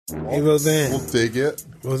Hey, Roseanne. We'll dig it.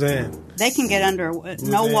 Roseanne. They can get under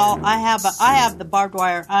no wall. I have the barbed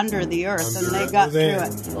wire under the earth, and they got through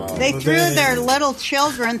it. Wow. They threw their little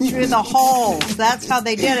children through the holes. That's how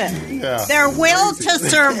they did it. Yeah. Their will to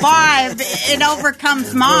survive, it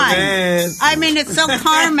overcomes mine. Roseanne. I mean, it's so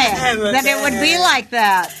karmic that it would be like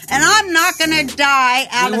that. And I'm not going to die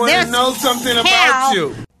out We of want this. to know something about hell.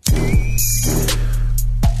 you.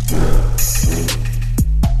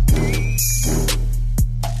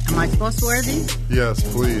 Am I supposed to wear these? Yes,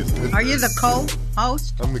 please. Are you the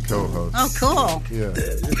co-host? I'm the co-host. Oh, cool. Yeah.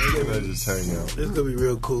 And I just hang out. This is going to be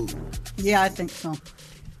real cool. Yeah, I think so.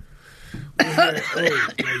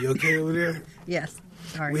 Are you okay over there? Yes.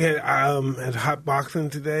 Sorry. We had hot boxing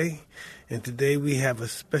today, and today we have a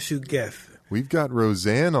special guest. We've got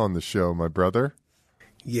Roseanne on the show, my brother.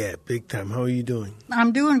 Yeah, big time. How are you doing?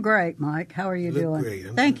 I'm doing great, Mike. How are you Look doing? great.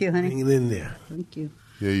 Thank you, honey. Hanging in there. Thank you.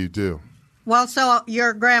 Yeah, you do. Well, so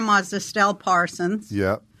your grandma's Estelle Parsons,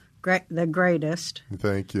 Yep. the greatest,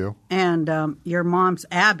 Thank you. and your mom's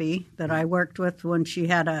Abby that I worked with when she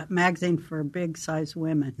had a magazine for big-sized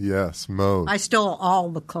women. Yes, Mode. I stole all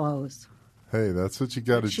the clothes. Hey, that's what you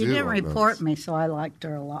got to do. She didn't on report those. me, so I liked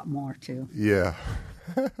her a lot more, too. Yeah.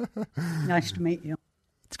 Nice to meet you.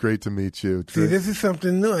 It's great to meet you. See, this is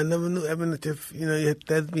something new. I never knew, Evan, that you had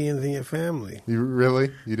lesbians in your family. You really?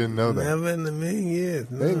 You didn't know that? Never in a million years.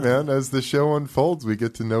 No. Hey, man, as the show unfolds, we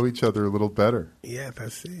get to know each other a little better. Yes, I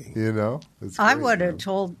see. You know? It's I great, would have man.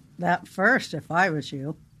 told that first if I was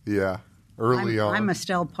you. Yeah. Early on. I'm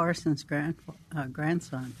Estelle Parsons'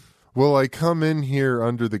 grandson. Well, I come in here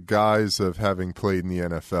under the guise of having played in the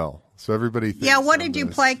NFL. So everybody thinks Yeah, what I'm did you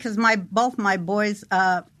this- play? Because both my boys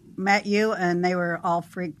met you, and they were all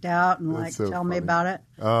freaked out and That's so tell me funny. about it.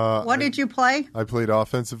 What did you play? I played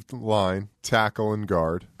offensive line, tackle, and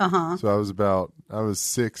guard. Uh-huh. So I was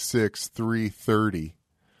 6'6", 330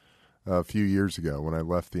 a few years ago when I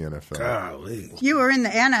left the NFL. Golly. You were in the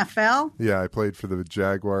NFL? Yeah, I played for the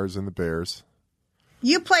Jaguars and the Bears.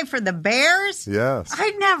 You played for the Bears? Yes.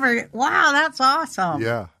 Wow, that's awesome.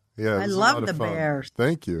 Yeah. Yeah. it I was a love lot of the fun. Bears.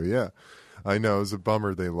 Thank you. Yeah. I know. It was a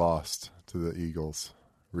bummer they lost to the Eagles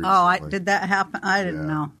recently. Oh, did that happen? I didn't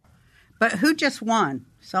Yeah. know. But who just won?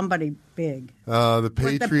 Somebody big. The Was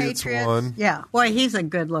Patriots won. Yeah. Boy, he's a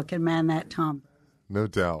good-looking man, that Tom. No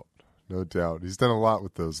doubt. No doubt. He's done a lot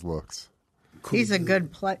with those looks. Cool. He's a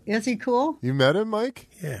good player. Is he cool? You met him, Mike?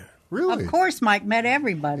 Yeah. Really? Of course, Mike met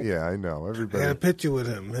everybody. Yeah, I know. I Everybody. had a picture with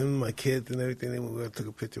him. Him and my kids and everything. We took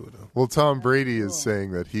a picture with him. Well, Tom Brady is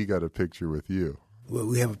saying that he got a picture with you. Well,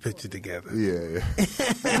 we have a picture together. Yeah.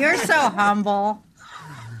 You're so humble.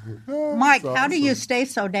 Mike, how do you stay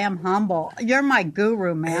so damn humble? You're my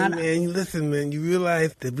guru, man. Hey, man, listen, man. You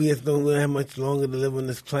realize that we just don't really have much longer to live on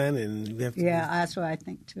this planet, and we have to, Yeah, that's what I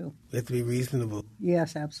think, too. we have to be reasonable.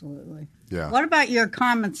 Yes, absolutely. Yeah. What about your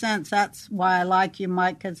common sense? That's why I like you,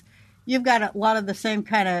 Mike, because you've got a lot of the same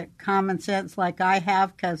kind of common sense like I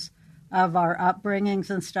have because of our upbringings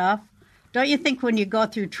and stuff. Don't you think when you go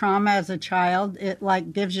through trauma as a child, it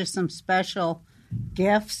like gives you some special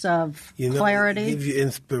gifts of clarity? It gives you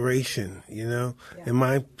inspiration, Yeah. In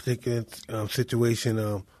my particular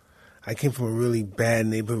situation, I came from a really bad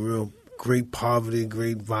neighborhood, real great poverty,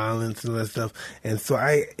 great violence, and all that stuff. And so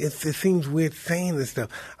it seems weird saying this stuff.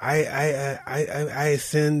 I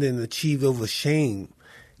ascend and achieved over shame.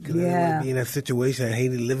 Because I didn't want to be in that situation. I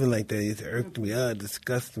hated living like that. It irked me. It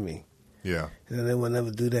disgusted me. Yeah. And I didn't want to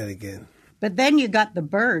never do that again. But then you got the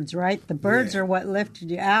birds, right? The birds Yeah. are what lifted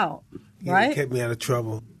you out, Yeah, right? It kept me out of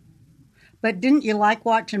trouble. But didn't you like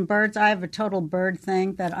watching birds? I have a total bird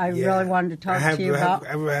thing that I Yeah. really wanted to talk to you about.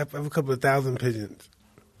 I have a couple of thousand pigeons.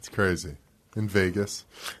 It's crazy. In Vegas.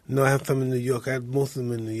 No, I have some in New York. I have most of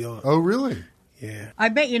them in New York. Oh, really? Yeah. I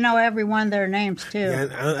bet you know every one of their names, too.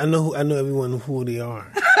 Yeah, I know everyone who they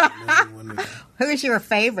are. I know everyone they are. Who's your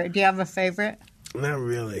favorite? Do you have a favorite? Not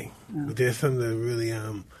really. But there's some that are really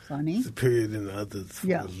Funny? superior than others as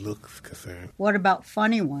Yeah. far as looks concerned. What about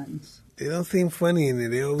funny ones? They don't seem funny in it.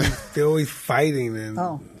 They're always fighting and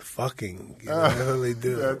Oh. fucking. That's all they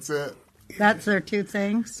do. That's it. That's their two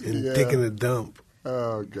things? And Yeah. taking a dump.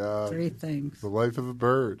 Oh, God. Three things. The life of a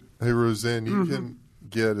bird. Hey, Roseanne, you Mm-hmm. can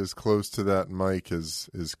get as close to that mic as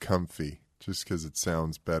comfy, just because it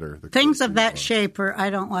sounds better. the Things closer of you that are. shape, I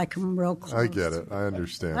don't like them real close. I get it. I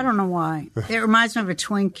understand. I don't know why. It reminds me of a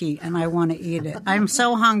Twinkie, and I want to eat it. I'm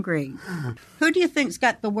so hungry. Who do you think's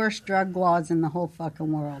got the worst drug laws in the whole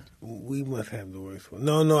fucking world? We must have the worst one.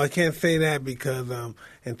 No, I can't say that because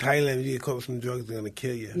in Thailand, if you get caught with some drugs, they're going to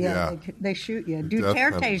kill you. Yeah. They shoot you. Definitely.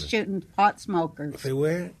 Duterte's shooting pot smokers. Say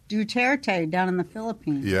where? Duterte down in the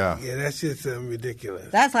Philippines. Yeah. Yeah, that's just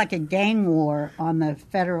ridiculous. That's like a gang war on the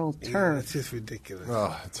federal Yeah, turf. that's just ridiculous.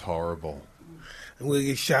 Oh, it's horrible. I'm going to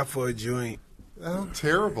get shot for a joint. How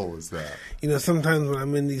terrible is that? You know, sometimes when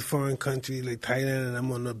I'm in these foreign countries like Thailand and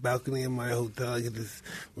I'm on the balcony of my hotel, I get this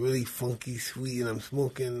really funky sweet and I'm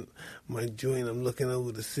smoking my joint. I'm looking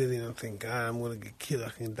over the city and I'm thinking, God, I'm going to get killed. I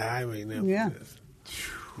can die right now Yeah. for this.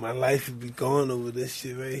 My life would be gone over this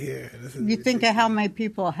shit right here. This is You think of how many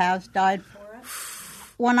people has died for it?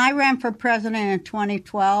 When I ran for president in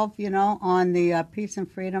 2012, on the Peace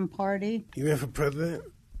and Freedom Party. You ran for president?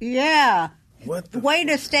 Yeah. What the Way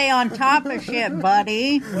to stay on top of shit,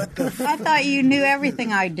 buddy. What the I thought you knew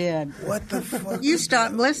everything I did. What the fuck? You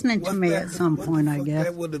stopped listening to me at some point, I guess.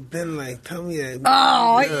 That would have been like, tell me that.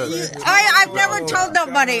 Oh, Yes. I've never told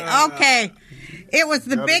nobody. God. Okay. It was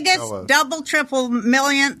the Gotta biggest tell us. double, triple,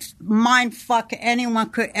 millionth mind fuck anyone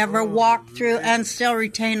could ever walk through and still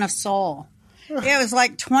retain a soul. It was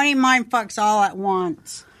like 20 mind fucks all at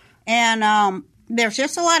once. And there's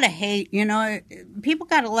just a lot of hate, People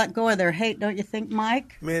got to let go of their hate, don't you think,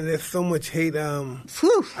 Mike? Man, there's so much hate.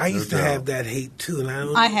 Whew. I used No to doubt. have that hate too, and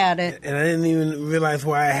I had it. and I didn't even realize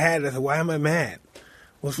why I had it. I said, why am I mad?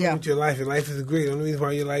 What's wrong Yeah. with your life? Your life is great. The only reason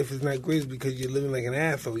why your life is not great is because you're living like an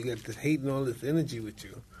asshole. You got this hate and all this energy with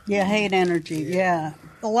you. Yeah, hate energy. Yeah.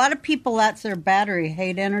 A lot of people, that's their battery,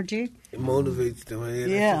 hate energy. It motivates them.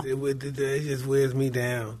 Yeah. It just wears me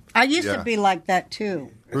down. I used Yeah. to be like that,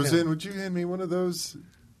 too. Roseanne, would you hand me one of those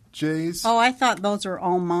J's? Oh, I thought those were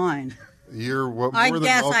all mine. You're more I than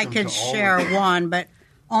guess I welcome could to all share of them. one, but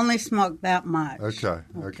only smoke that much. Okay.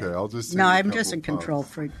 I'll just. No, send you I'm just a couple control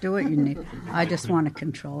puffs. freak. Do what you need. I just want to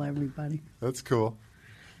control everybody. That's cool.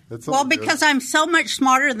 That's all Well, good. because I'm so much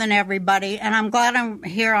smarter than everybody, and I'm glad I'm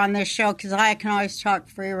here on this show because I can always talk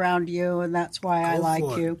free around you, and that's why I Go like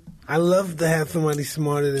for it. you. I love to have somebody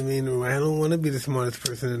smarter than me in the room. I don't want to be the smartest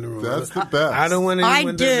person in the room. That's the best. I don't want I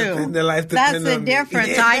anyone do. their life That's depend the on me. difference.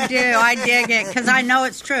 Yeah. I do. I dig it because I know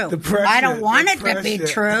it's true. The pressure, I don't want the it to be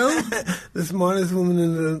pressure. true. The smartest woman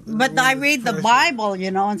in the But I read the Bible,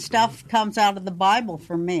 and stuff comes out of the Bible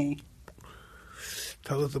for me.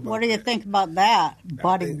 Tell us about What do you that. think about that,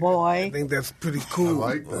 buddy I boy? think that's pretty I cool.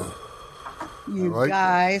 like that. You I like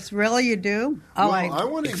guys, really, you do? Oh, Well, I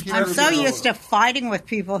want to hear. I'm so about- used to fighting with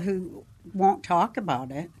people who won't talk about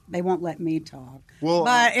it. They won't let me talk. Well,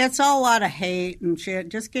 But it's a lot of hate and shit.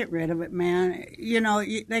 Just get rid of it, man.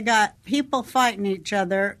 They got people fighting each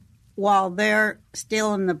other while they're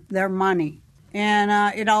stealing their money. And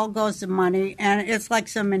it all goes to money. And it's like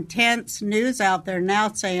some intense news out there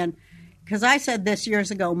now saying, because I said this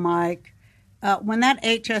years ago, Mike, when that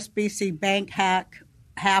HSBC bank hack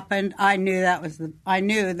happened, I knew I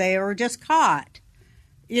knew they were just caught.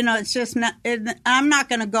 It's just not. I'm not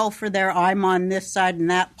going to go for their I'm on this side and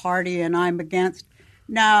that party and I'm against.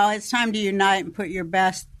 No, it's time to unite and put your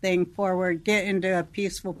best thing forward. Get into a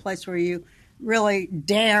peaceful place where you really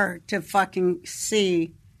dare to fucking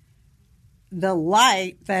see the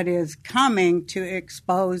light that is coming to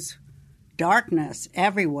expose darkness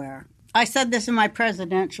everywhere. I said this in my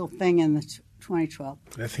presidential thing in the 2012.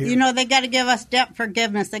 Let's hear it. They got to give us debt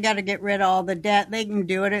forgiveness. They got to get rid of all the debt. They can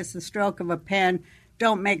do it. It's the stroke of a pen.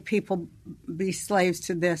 Don't make people be slaves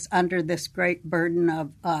to this under this great burden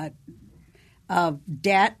of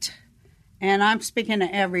debt. And I'm speaking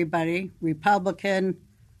to everybody, Republican.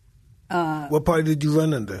 What party did you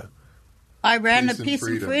run under? I ran Peace the and Peace and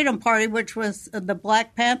Freedom. Freedom Party, which was the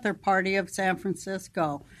Black Panther Party of San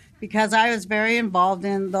Francisco, because I was very involved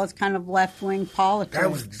in those kind of left-wing politics. That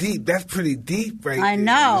was deep. That's pretty deep, right I there.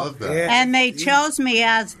 know. love that. Yeah. And they chose me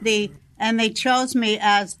as the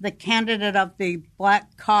candidate of the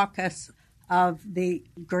Black Caucus of the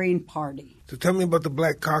Green Party. So tell me about the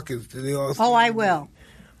Black Caucus. Do they all Oh, I will.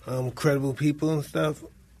 credible people and stuff?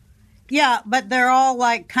 Yeah, but they're all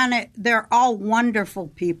they're all wonderful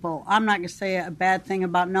people. I'm not going to say a bad thing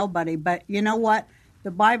about nobody, but you know what?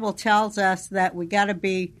 The Bible tells us that we got to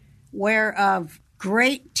be aware of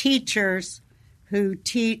great teachers who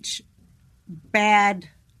teach bad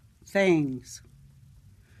things.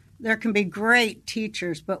 There can be great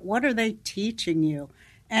teachers, but what are they teaching you?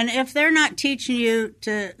 And if they're not teaching you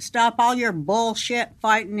to stop all your bullshit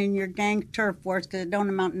fighting in your gang turf wars, because it don't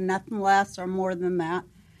amount to nothing less or more than that,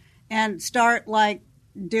 and start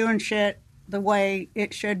doing shit the way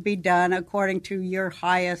it should be done according to your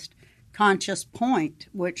highest conscious point,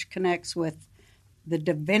 which connects with the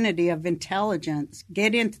divinity of intelligence.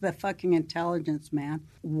 Get into the fucking intelligence, man.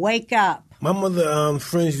 Wake up. My mother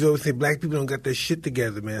friends used to always say black people don't got their shit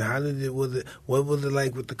together, man. What was it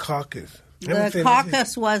like with the caucus? I haven't The said that shit.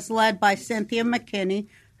 caucus was led by Cynthia McKinney,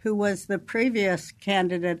 who was the previous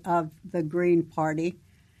candidate of the Green Party.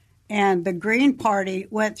 And the Green Party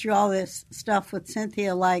went through all this stuff with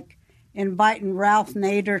Cynthia, like inviting Ralph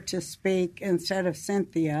Nader to speak instead of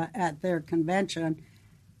Cynthia at their convention,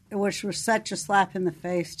 which was such a slap in the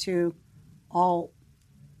face to all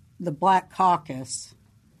the Black Caucus.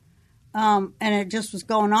 And it just was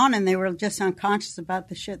going on, and they were just unconscious about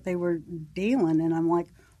the shit they were dealing. And I'm like,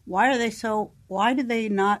 why do they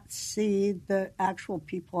not see the actual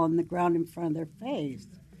people on the ground in front of their face?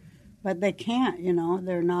 But they can't,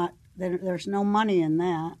 there's no money in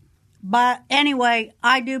that. But anyway,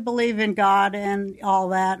 I do believe in God and all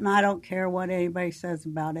that, and I don't care what anybody says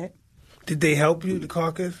about it. Did they help you, the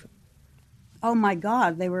caucus? Oh my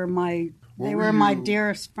God, they were my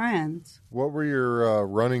dearest friends. What were your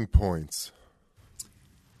running points?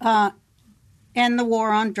 End the war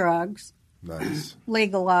on drugs. Nice.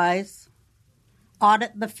 Legalize.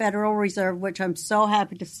 Audit the Federal Reserve, which I'm so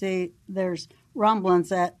happy to see there's rumblings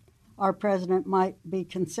that our president might be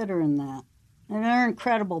considering that. And they're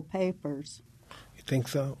incredible papers. You think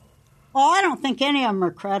so? Oh, I don't think any of them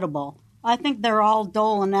are credible. I think they're all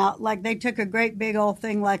doling out. Like they took a great big old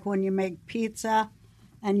thing like when you make pizza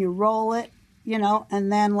and you roll it,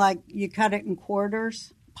 and then like you cut it in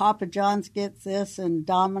quarters. Papa John's gets this and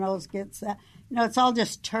Domino's gets that. It's all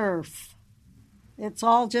just turf. It's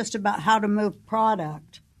all just about how to move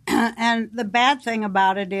product. And the bad thing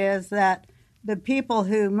about it is that the people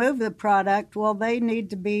who move the product, well, they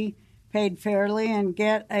need to be paid fairly and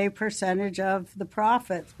get a percentage of the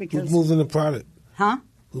profits. Because who's moving the product? Huh?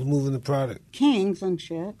 Who's moving the product? Kings and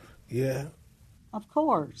shit. Yeah. Of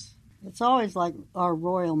course. It's always like our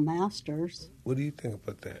royal masters. What do you think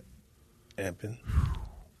about that, Ampin?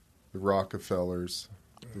 The Rockefellers,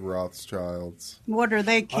 the Rothschilds. What are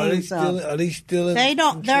they kings of? Are they still in They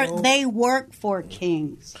don't. control? They work for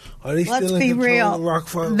kings. Are they Let's still in be control real. of the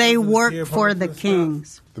Rockefellers They and work Pierre for Pumps the and stuff?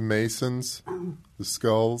 kings. The Masons, the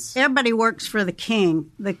Skulls. Everybody works for the king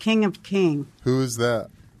of king. Who is that?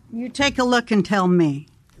 You take a look and tell me.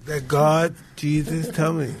 That God, Jesus,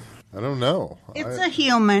 tell me. I don't know. It's a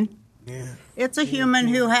human. Yeah. It's a human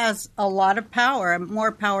who has a lot of power,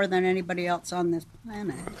 more power than anybody else on this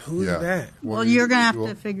planet. Who's that? Well, you're going to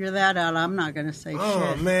have to figure that out. I'm not going to say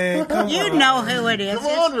Oh, shit. man, come on. You know who it is. Come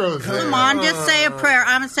on, Roseanne. Come on, just say a prayer.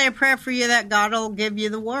 I'm going to say a prayer for you that God will give you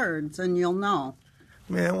the words, and you'll know.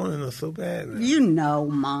 Man, I want to know so bad now. You know,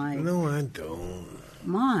 Mike. No, I don't.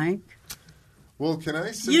 Mike. Well, can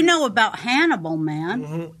I say... You know about Hannibal, man.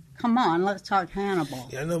 Mm-hmm. Come on, let's talk Hannibal.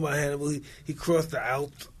 Yeah, I know about Hannibal. He crossed the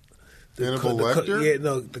Alps. Hannibal Lecter?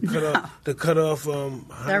 The cut off.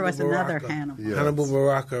 There was Hannibal another Barca. Hannibal. Yes. Hannibal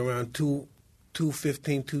Barca around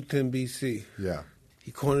 215, 210 BC. Yeah.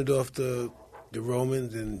 He cornered off the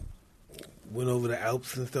Romans and went over the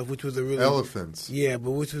Alps and stuff, which was a really Elephants. Yeah,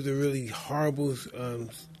 but which was a really horrible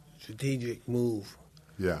strategic move.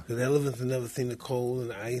 Yeah. Because elephants had never seen the cold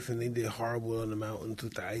and the ice, and they did horrible on the mountains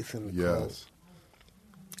with the ice and the cold. Yes.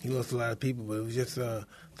 He lost a lot of people, but it was just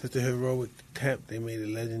such a heroic attempt. They made it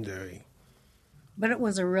legendary. But it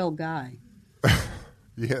was a real guy.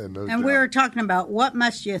 Yeah, no doubt. And we were talking about what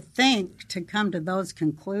must you think to come to those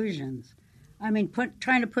conclusions. I mean,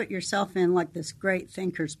 trying to put yourself in like this great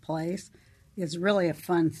thinker's place is really a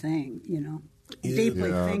fun thing,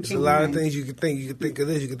 Deeply thinking. There's a lot of things you could think. You could think of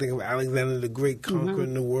this. You could think of Alexander the Great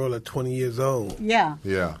conquering the world at 20 years old. Yeah.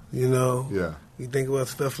 Yeah. Yeah. You think about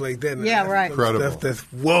stuff like that. Yeah, right. Incredible. Stuff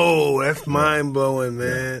that's mind-blowing,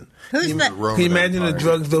 man. Who's Can that? you imagine the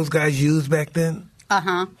drugs those guys used back then?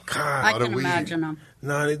 Uh-huh. God. I can imagine them.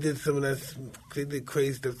 No, they did some of that. They did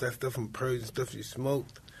crazy stuff. That stuff from Persian stuff you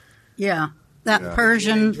smoked. Yeah. That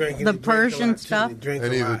Persian, They the Persian stuff.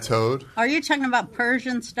 Any of the Toad? Are you talking about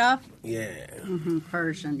Persian stuff? Yeah. Mm-hmm,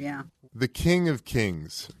 Persian, yeah. The King of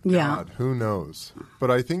Kings. Yeah. God, who knows?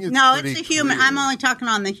 But I think it's No, pretty it's a human. clear. I'm only talking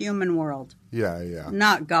on the human world, Yeah.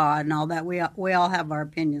 not God and all that. We all have our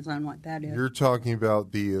opinions on what that is. You're talking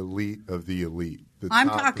about the elite of the elite. I'm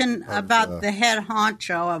talking about the head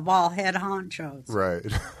honcho of all head honchos. Right.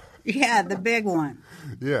 Yeah, the big one.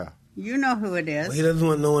 Yeah. You know who it is. Well, he doesn't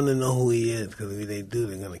want no one to know who he is because if they do,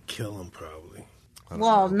 they're going to kill him probably.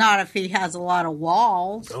 Well, not if he has a lot of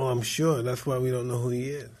walls. Oh, I'm sure. That's why we don't know who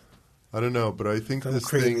he is. I don't know, but I think Some this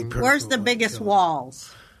crazy thing... person. Where's the biggest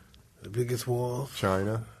walls? The biggest wall?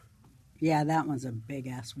 China. Yeah, that one's a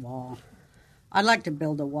big-ass wall. I'd like to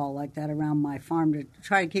build a wall like that around my farm to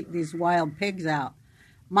try to keep these wild pigs out.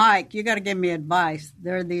 Mike, you got to give me advice.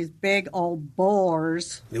 There are these big old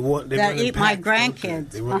boars They that run in eat my packs, don't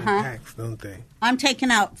grandkids. They run in packs, don't they? I'm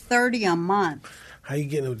taking out 30 a month. How you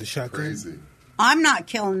getting with the shotgun? Crazy. I'm not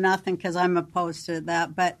killing nothing because I'm opposed to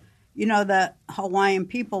that, but you know, the Hawaiian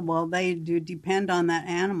people, well, they do depend on that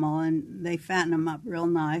animal, and they fatten them up real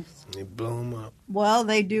nice. They blow them up. Well,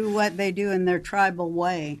 they do what they do in their tribal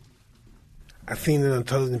way. I've seen it on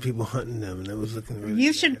television, people hunting them, and it was looking really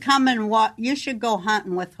You should bad. come and watch. You should go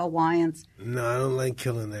hunting with Hawaiians. No, I don't like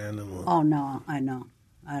killing the animal. Oh, no, I know.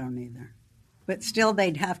 I don't either. But still,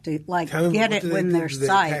 they'd have to, like, Tell me, get what it do they when do? they're Do they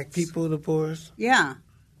attack sights. people, the boars? Yeah.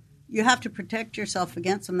 You have to protect yourself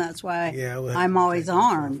against them. That's why Yeah, I would have I'm to always protect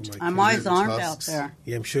myself armed. from my I'm kids. always They have armed tusks. out there.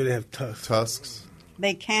 Yeah, I'm sure they have tusks. Tusks,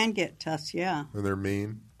 They can get tusks, yeah. and they're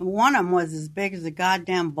mean. One of them was as big as a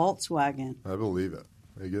goddamn Volkswagen. I believe it.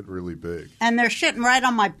 They get really big. And they're shitting right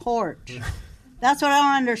on my porch. That's what I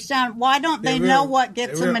don't understand. Why don't they They're know real- what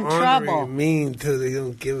gets they're them in real ornery trouble? and mean till they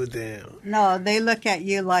don't give a damn. No, they look at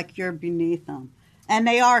you like you're beneath them. And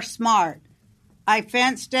they are smart. I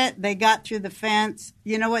fenced it. They got through the fence.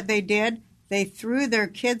 You know what they did? They threw their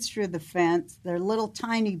kids through the fence. They're little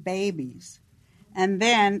tiny babies. And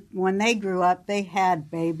then when they grew up, they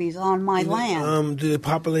had babies on my land. Do they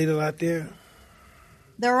populate a lot there?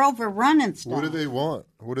 They're overrunning stuff. What do they want?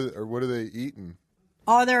 What are they eating?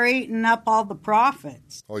 Oh, they're eating up all the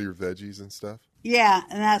profits. All your veggies and stuff? Yeah,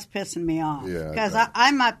 and that's pissing me off. Yeah, I Because bet.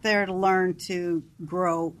 I'm up there to learn to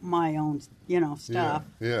grow my own, stuff.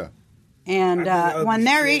 Yeah. And I think when I'll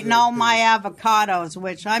they're be eating sure all that my avocados,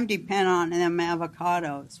 which I'm dependent on them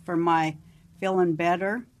avocados for my feeling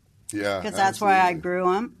better, Yeah. because that's why I absolutely.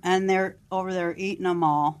 grew them, and they're over there eating them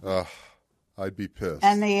all. Ugh, I'd be pissed.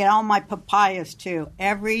 And they eat all my papayas, too.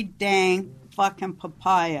 Every dang fucking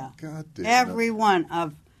papaya. God damn Every it. one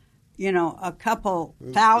of, a couple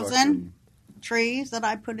Those thousand fucking- trees that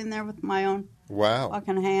I put in there with my own Wow.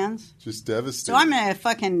 fucking hands. Just So devastating. I'm in a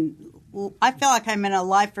fucking. I feel like I'm in a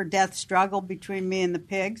life or death struggle between me and the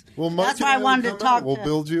pigs. Well, Mike That's and why I will wanted to come talk out. We'll to.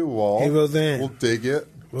 build you a wall. Hey, Roseanne. We'll dig it.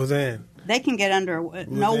 Roseanne. They can get under no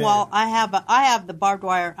Roseanne. wall. I have the barbed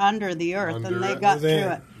wire under the earth, Under and they it? got Roseanne.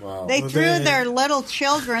 through it. Wow. They threw Roseanne. their little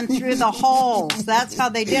children through the holes. That's how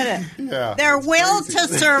they did it. Yeah. Their it's will crazy. to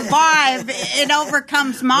survive, it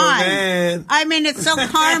overcomes mine. Roseanne. I mean, it's so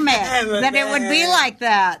karmic that it would be like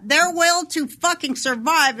that. Their will to fucking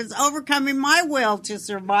survive is overcoming my will to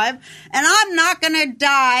survive, and I'm not going to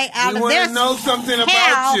die out We of wanna this know something hell.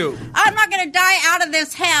 about you. I'm not going to die out of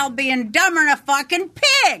this hell being dumber than a fucking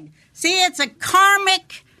pig. See, it's a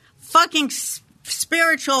karmic fucking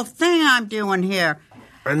spiritual thing I'm doing here.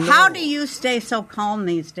 I know. How do you stay so calm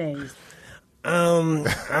these days? I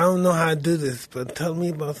don't know how to do this, but tell me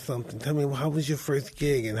about something. Tell me, how was your first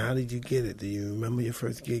gig and how did you get it? Do you remember your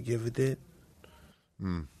first gig you ever did?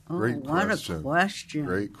 Great what question. a question.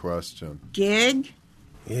 Great question. Gig?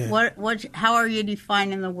 Yeah. What? How are you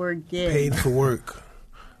defining the word gig? Paid for work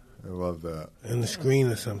I love that. on the screen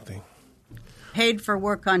or something. Paid for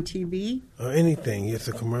work on TV? Or anything. It's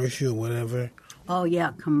a commercial, whatever. Oh,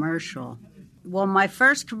 yeah, commercial. Well, my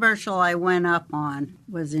first commercial I went up on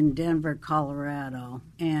was in Denver, Colorado.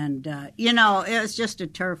 And, it was just a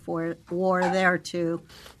turf war there, too.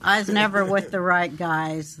 I was never with the right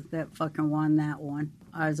guys that fucking won that one.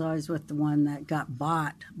 I was always with the one that got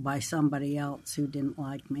bought by somebody else who didn't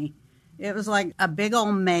like me. It was like a big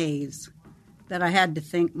old maze that I had to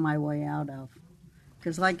think my way out of.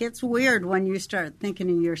 Because, it's weird when you start thinking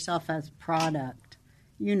of yourself as product.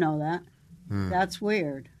 You know that. That's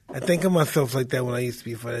weird. I think of myself like that when I used to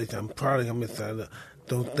be financial. I'm proud of myself.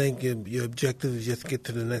 Don't think your objective is just get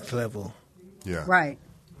to the next level. Yeah. Right.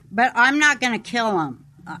 But I'm not going to kill him.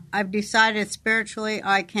 I've decided spiritually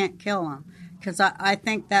I can't kill him because I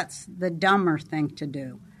think that's the dumber thing to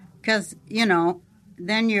do. Because,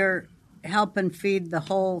 then you're helping feed the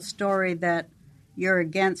whole story that you're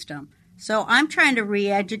against him. So I'm trying to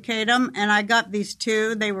re-educate them, and I got these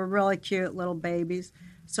two. They were really cute little babies.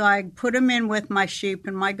 So I put them in with my sheep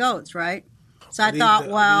and my goats, right? So I thought,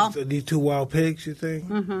 well, These two wild pigs, you think?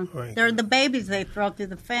 Mm-hmm. Right. they're the babies they throw through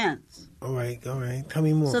the fence. All right. Tell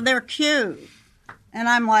me more. So they're cute. And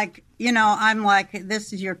I'm like,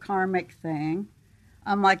 this is your karmic thing.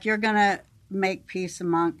 I'm like, you're going to make peace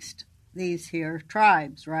amongst these here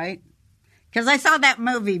tribes, right? Because I saw that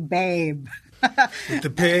movie, Babe. With the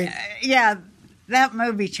pig? Yeah, that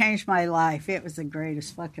movie changed my life. It was the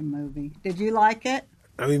greatest fucking movie. Did you like it?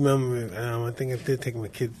 I remember it. I think I did take my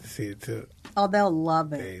kids to see it, too. Oh, they'll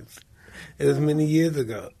love it. It was many years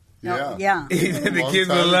ago. No, Yeah. yeah. The Long kids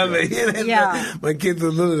will time love ago. it. Yeah. My kids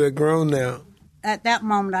are little. They're grown now. At that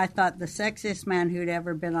moment, I thought the sexiest man who'd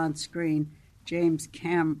ever been on screen, James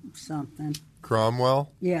Cam something.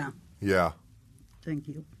 Cromwell? Yeah, Yeah. thank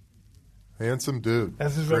you. Handsome dude.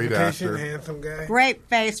 That's his great reputation, actor. handsome guy. Great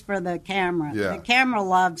face for the camera. Yeah. The camera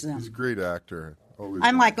loves him. He's a great actor. Always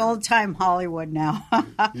I'm like old-time Hollywood now.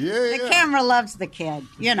 The camera loves the kid,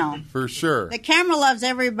 you know. For sure. The camera loves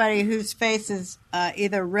everybody whose face is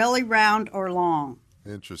either really round or long.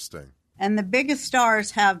 Interesting. And the biggest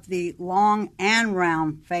stars have the long and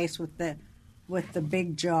round face with the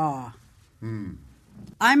big jaw.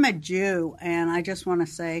 I'm a Jew, and I just want to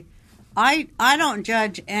say, I don't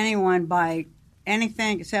judge anyone by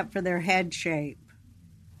anything except for their head shape.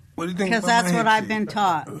 What do you think? Because about that's my what head I've been shape?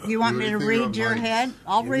 taught. You want What me do to you think read about your mine? head?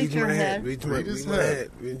 I'll read your head. Read Read his my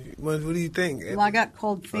head. head. What do you think? Well, I got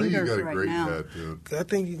cold I think you fingers got a right great now. head, dude. I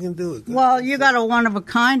think you can do it. Well, you got a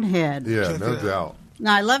one-of-a-kind head. Yeah, Check no it out. doubt.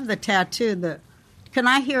 Now, I love the tattoo. Can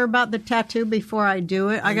I hear about the tattoo before I do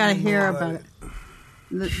it? I got to hear about it.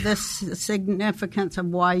 The significance of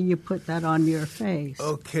why you put that on your face.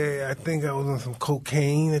 Okay, I think I was on some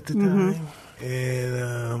cocaine at the time.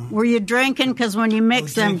 And Were you drinking? Because when you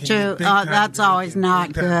mix them drinking, two, big time that's always drinking, not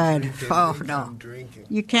big time good. drinking, Oh, big no. time drinking.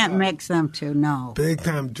 You can't mix them two, no. Big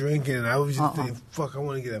time drinking. And I was just saying, fuck, I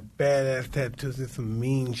want to get a badass tattoo. There's some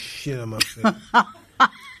mean shit on my face.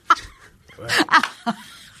 Right?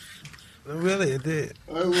 No, really, it did.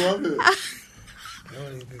 I love it.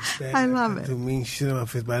 I love it. To mean shit on my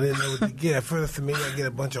face, but I didn't know what to get. At first, I said maybe I get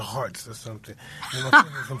a bunch of hearts or something. And my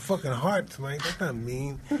face was some fucking hearts, man. That's not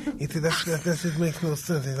mean. He said that just makes no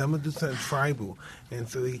sense. He said I'm gonna do something tribal, and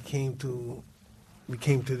so we came to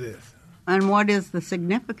this. And what is the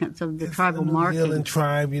significance of the It's tribal the New marking? Zealand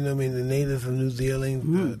tribe, you know what I mean? The natives of New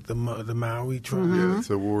Zealand, the Maori tribe. Yeah, it's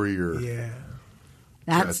a warrior Yeah.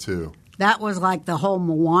 That's tattoo. That was like the whole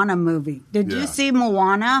Moana movie. Did you Yeah. see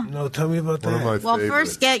Moana? No, tell me about One of my that. Well, favorites.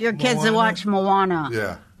 first get your kids to Moana? watch Moana. Yeah,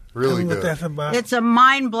 Tell really me what good. that's about. It's a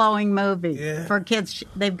mind-blowing movie Yeah. for kids.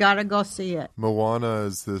 They've got to go see it. Moana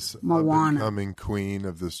is this Moana. up-and-coming queen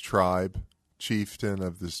of this tribe, chieftain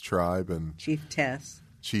of this tribe, and Chief Tess.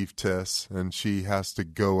 chiefess, and she has to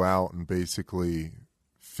go out and basically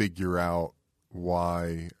figure out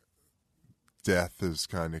why death is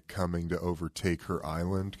kind of coming to overtake her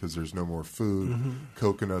island because there's no more food.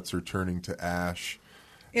 Coconuts are turning to ash.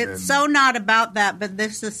 It's And- so not about that, but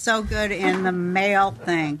this is so good in the male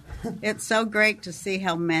thing. It's so great to see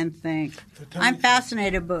how men think. I'm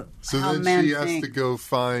fascinated by So how then men she has think. to go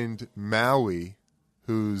find Maui,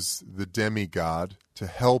 who's the demigod, to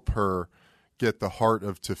help her get the heart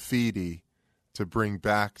of Te Fiti to bring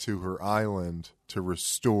back to her island to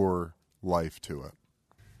restore life to it.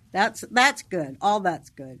 That's good. All that's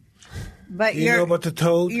good. But you know about the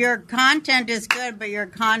toad? your content is good, but your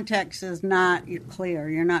context is not clear.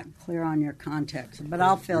 You're not clear on your context. But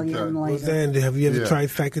I'll fill you in later. Roseanne, have you ever Yeah. tried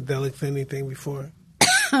psychedelics or anything before?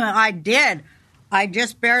 I did. I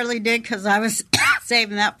just barely did because I was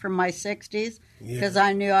saving that for my 60s because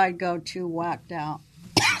I knew I'd go too whacked out.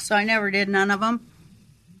 So I never did none of them.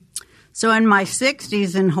 So in my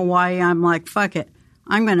 60s in Hawaii, I'm like, fuck it.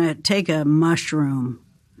 I'm going to take a mushroom.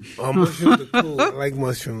 Oh, mushrooms are cool. I like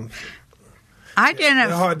mushrooms. I They're didn't.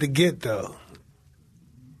 hard to get, though.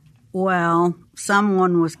 Well,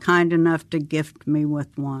 someone was kind enough to gift me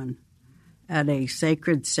with one at a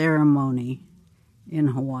sacred ceremony in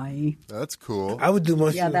Hawaii. That's cool. I would do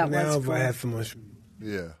mushrooms that now was if cool. I had some mushrooms.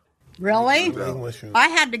 Yeah. Really? I like mushrooms. I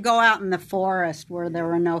had to go out in the forest where there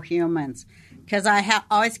were no humans because I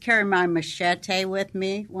always carry my machete with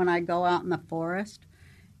me when I go out in the forest.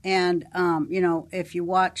 And, if you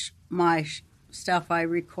watch my stuff I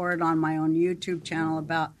record on my own YouTube channel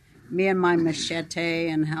about me and my machete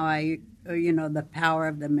and how the power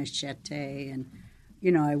of the machete. And,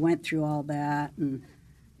 I went through all that. And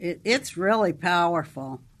it's really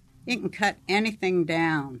powerful. It can cut anything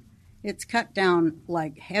down. It's cut down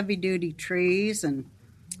like heavy-duty trees and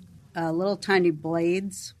little tiny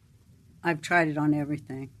blades. I've tried it on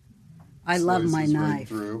everything. I love my Slices knife. Right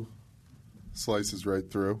through. Slices right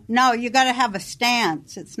through. No, you got to have a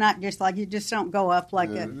stance. It's not just like you just don't go up like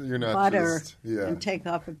Yeah, a you're not butter just- yeah. and take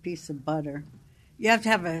off a piece of butter. You have to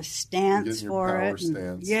have a stance Getting your for power it. and-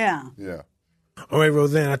 stance. Yeah. Yeah. All right,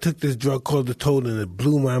 Roseanne, I took this drug called the toad, and it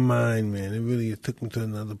blew my mind, man. It took me to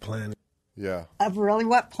another planet. Yeah. Of really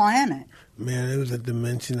what planet? Man, it was a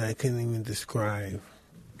dimension I couldn't even describe.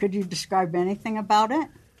 Could you describe anything about it?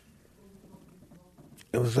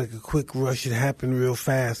 It was like a quick rush. It happened real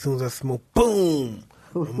fast. As soon as I smoked, boom!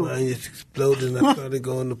 My mind just exploded, and I started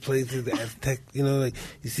going to places, the Aztec, like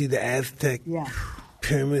you see the Aztec Yeah.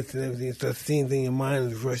 pyramids and everything. You start seeing things, your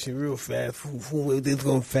mind is rushing real fast. It's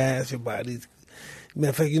going fast, your body's... Matter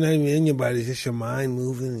of fact, you're not even in your body. It's just your mind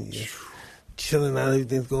moving. And you're chilling out.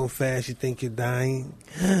 Everything's going fast. You think you're dying.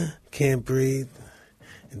 Can't breathe.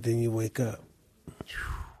 And then you wake up.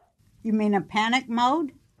 You mean a panic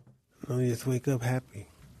mode? No, you just wake up happy.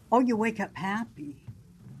 Oh, you wake up happy.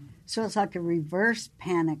 So it's like a reverse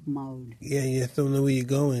panic mode. Yeah, you just don't know where you're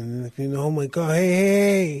going. And if you know, oh my God,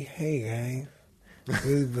 hey guys. It's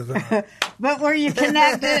really bizarre. But were you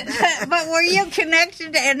connected? But were you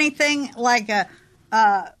connected to anything like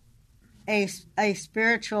a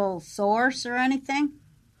spiritual source or anything?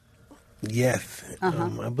 Yes.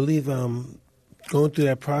 Uh-huh. I believe going through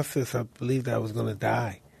that process, I believed I was going to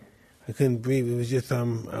die. I couldn't breathe. It was just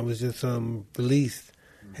I was just released.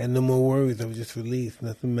 Had no more worries. I was just released.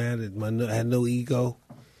 Nothing mattered. I had no ego,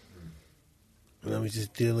 and I was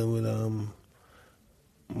just dealing with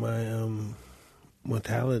my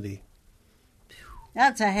mortality.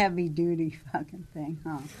 That's a heavy duty fucking thing,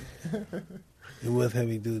 huh? It was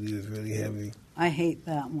heavy duty. It was really heavy. I hate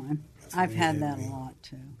that one. It's I've really had that a heavy. lot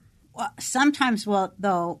too. Well, sometimes,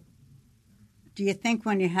 though, do you think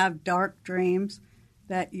when you have dark dreams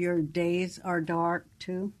that your days are dark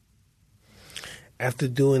too? After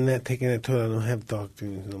doing that, taking that toll, I don't have dark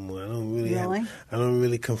dreams no more. I don't really. Really? I don't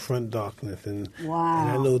really confront darkness, and Wow.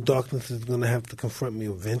 and I know darkness is going to have to confront me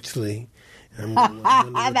eventually. And I'm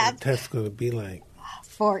wondering what that test's going to be like.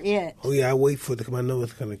 For it. Oh yeah, I wait for it to come. I know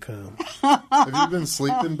it's going to come. Have you been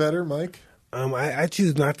sleeping better, Mike? I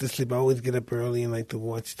choose not to sleep. I always get up early and like to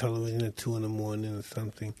watch television at 2 a.m. or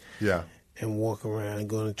something, Yeah. and walk around,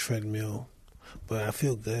 go on a treadmill. But I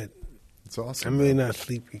feel good. It's awesome. I'm really not a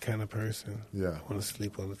sleepy kind of person. Yeah. I want to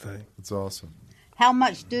sleep all the time. It's awesome. How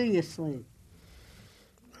much do you sleep?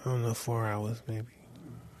 I don't know, 4 hours maybe.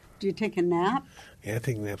 Do you take a nap? Yeah, I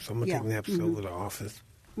take naps. I'm gonna Yeah. take naps over the office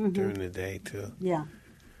during the day too. Yeah.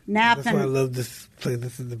 Nap That's why I and love this place.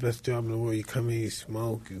 This is the best job in the world. You come here, you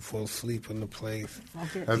smoke, you fall asleep in the place.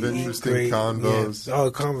 Have interesting Great. convos. Yeah.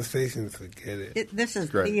 Oh, conversations, forget it. This is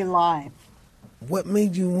Great. the life. What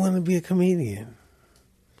made you want to be a comedian?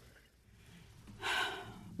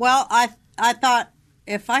 Well, I thought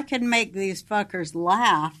if I could make these fuckers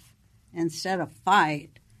laugh instead of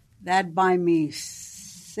fight, that'd buy me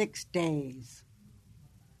 6 days.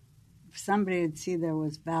 If somebody would see there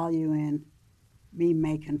was value in me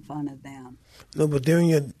making fun of them. No, but during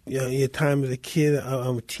your time as a kid,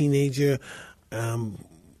 a teenager,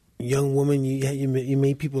 young woman, you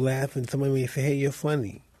made people laugh, and somebody may say, "Hey, you're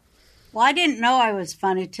funny." Well, I didn't know I was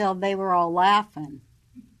funny till they were all laughing.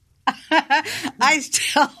 I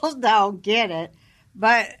still don't get it.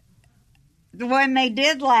 But when they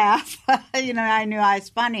did laugh, I knew I was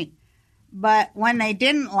funny. But when they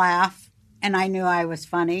didn't laugh and I knew I was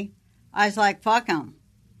funny, I was like, fuck them.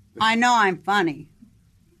 I know I'm funny.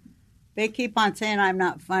 They keep on saying I'm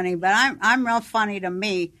not funny, but I'm real funny to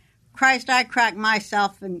me. Christ, I crack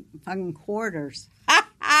myself in fucking quarters.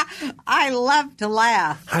 I love to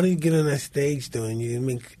laugh. How do you get on that stage, though, and you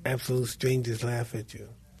make absolute strangers laugh at you?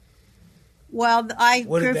 Well, I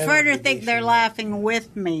What is that prefer to think obligation they're like? laughing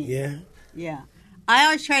with me. Yeah. Yeah. I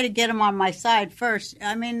always try to get them on my side first.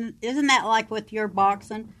 I mean, isn't that like with your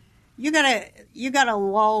boxing? You gotta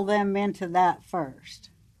lull them into that first.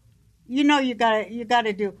 You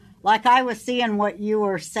gotta do, like I was seeing what you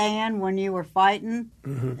were saying when you were fighting,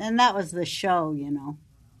 and that was the show,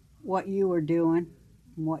 what you were doing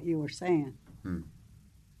and what you were saying.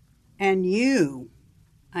 And you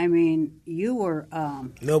were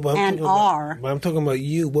No, but and are. But I'm talking about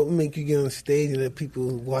you. What would make you get on stage and let people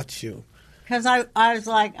watch you? Because I was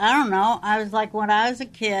like, I don't know. I was like, when I was a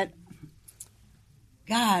kid,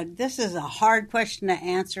 God, this is a hard question to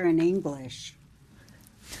answer in English.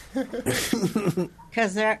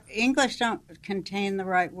 Because English don't contain the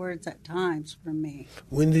right words at times for me.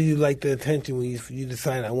 When did you like the attention when you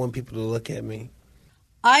decided I want people to look at me?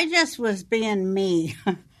 I just was being me.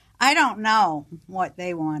 I don't know what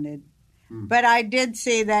they wanted. But I did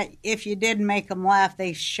see that if you did make them laugh,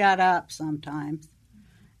 they shut up sometimes.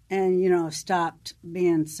 And, stopped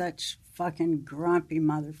being such fucking grumpy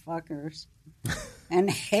motherfuckers and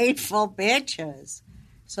hateful bitches.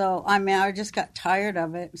 So, I just got tired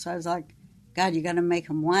of it. So I was like, God, you got to make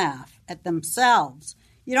them laugh at themselves.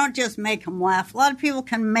 You don't just make them laugh. A lot of people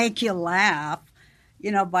can make you laugh,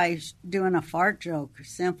 by doing a fart joke.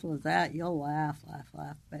 Simple as that. You'll laugh.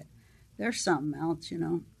 But there's something else,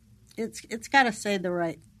 It's got to say the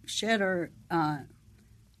right shit or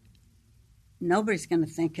nobody's going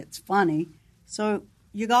to think it's funny. So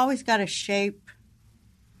you always got to shape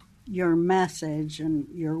your message and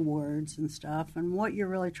your words and stuff and what you're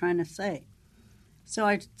really trying to say. So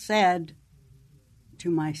I said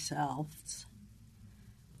to myself,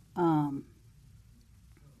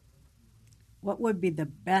 what would be the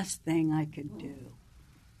best thing I could do?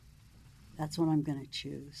 That's what I'm going to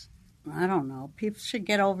choose. I don't know. People should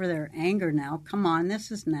get over their anger now. Come on,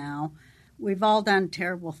 this is now. we've all done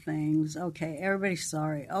terrible things. Okay, everybody's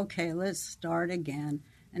sorry. Okay, let's start again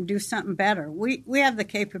and do something better. We have the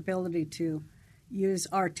capability to use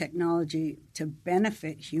our technology to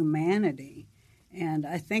benefit humanity. And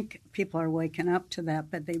I think people are waking up to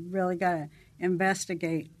that, but they really got to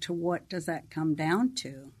investigate to what does that come down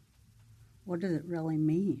to? What does it really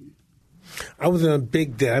mean? I was in a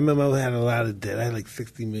big debt. I remember I had a lot of debt. I had like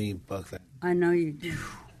 $60 million. I know you did.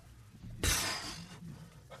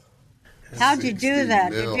 How'd you do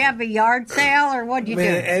that? Did you have a yard sale or what'd you do?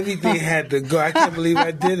 Man, everything had to go. I can't believe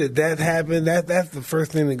I did it. That happened. That's the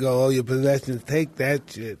first thing to go. Oh, your possessions, take that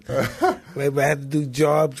shit. Right, but I had to do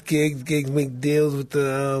jobs, gigs, make deals with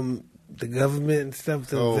the government and stuff.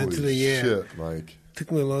 So Holy eventually, shit, Mike. It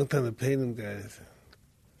took me a long time to pay them guys.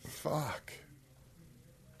 Fuck.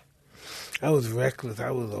 I was reckless. I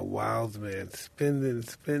was a wild man. Spending.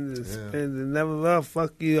 Never, oh,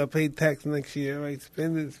 fuck you. I paid tax next year. All right,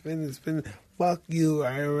 spending. Fuck you,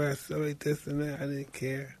 IRS. All right, this and that. I didn't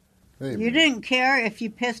care. Hey, You didn't care if you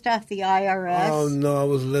pissed off the IRS? Oh, no, I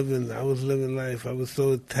was living life. I was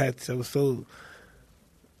so attached. Oh,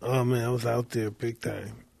 man, I was out there big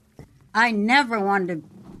time. I never wanted to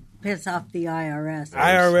piss off the IRS.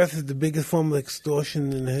 IRS is the biggest form of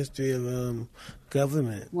extortion in the history of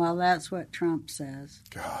government. Well, that's what Trump says.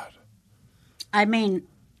 God. I mean,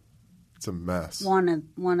 It's a mess. one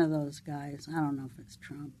of those guys. I don't know if it's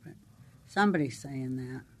Trump, but somebody's saying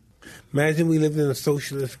that. Imagine we lived in a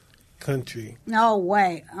socialist country. No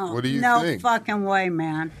way. Oh, What do you no think? fucking way,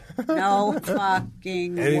 man. No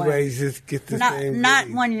fucking way. Everybody just get the same Not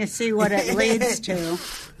goodies. when you see what it leads to.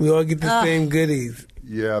 We all get the same goodies.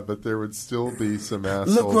 Yeah, but there would still be some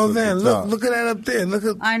assholes. Look, Roseanne, at the top. look at that up there. Look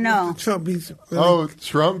at I know. Mr. Trump. He's really, Oh,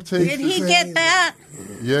 Trump takes. Did he get that?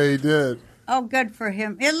 Yeah, he did. Oh, good for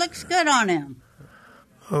him. It looks good on him.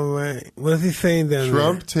 all right. What's he saying down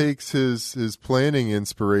Trump takes his planning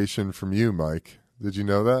inspiration from you, Mike. Did you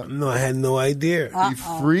know that? there? No, I had no idea. He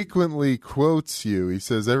frequently quotes you. He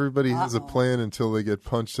says everybody has a plan until they get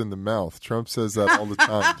punched in the mouth. Trump says that all the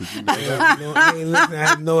time. Did you know that? Hey, listen, I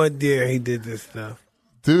had no idea he did this stuff.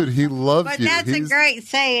 Dude, he loves But you. that's a great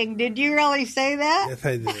saying. Did you really say that? Yes,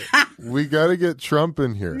 I did. We got to get Trump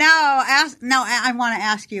in here. No, I want to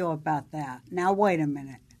ask you about that. Now, wait a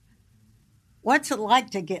minute. What's it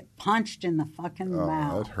like to get punched in the fucking Oh,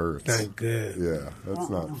 mouth? that hurts. Not good. Yeah, that's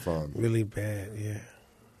not fun. Really bad, yeah.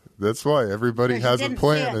 That's why everybody 'Cause you has a didn't see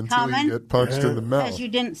plan it until coming? you get punched in the mouth. Because you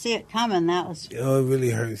didn't see it coming. That was Oh, it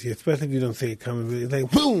really hurts you, especially if you don't see it coming. Really, it's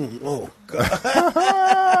like, boom! Oh,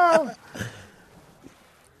 God.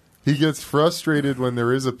 He gets frustrated when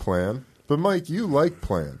there is a plan. But, Mike, you like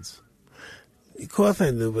plans. Of course I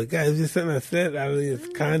do, but guys, just something I said out of this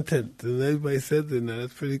content, and everybody says it now.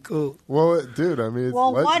 That's pretty cool. Well, dude, I mean, it's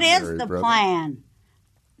well. What is legendary, the brother. plan?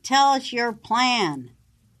 Tell us your plan.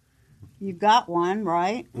 You got one,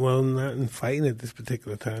 right? Well, not in fighting at this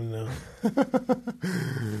particular time, no.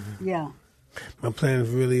 Yeah. My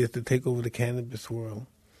plan really is to take over the cannabis world.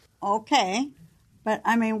 Okay, but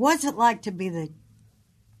I mean, what's it like to be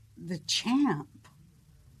the champ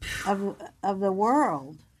of the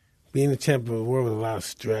world? Being the champ of the world with a lot of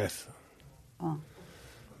stress. Oh.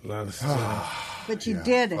 A lot of stress. But you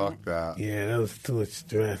did it. Fuck that. Yeah, that was too much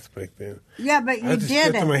stress back then. Yeah, but you I just did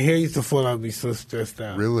stressed out. My it. hair used to fall out. I'd be so stressed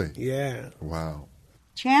out. Really? Yeah. Wow.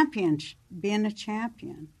 Champion, being a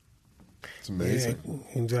champion. It's amazing. Yeah,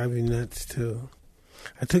 it can drive you nuts, too.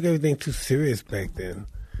 I took everything too serious back then.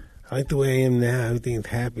 I like the way I am now. Everything's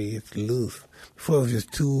happy. It's loose. Before, it was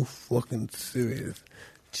just too fucking serious.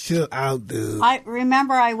 Chill out, dude. I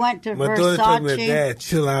remember I went to My daughter told me, Versace. Dad,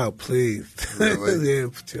 chill out, please. Really? Yeah,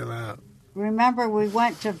 chill out. Remember we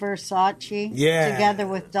went to Versace Yeah. together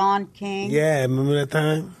with Don King? Yeah, remember that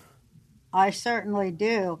time? I certainly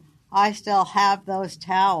do. I still have those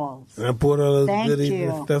towels. And I bought all those Thank goodies you.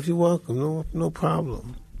 and stuff. You're welcome. No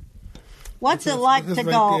problem. What's it like That's to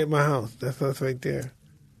right go? there at my house. That's us right there.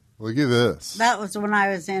 Look at this. That was when I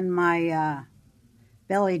was in my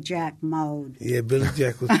Billy Jack mode. Yeah, Billy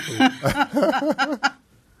Jack was cool.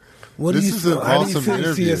 What This do you is feel? an How do awesome you feel to see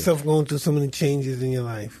interview. yourself going through so many changes in your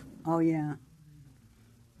life? Oh, yeah.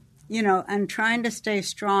 You know, and trying to stay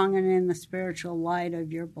strong and in the spiritual light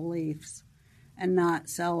of your beliefs and not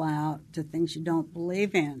sell out to things you don't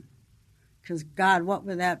believe in. Because, God, what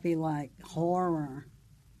would that be like? Horror.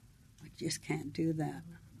 I just can't do that,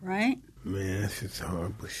 right? Man, that's just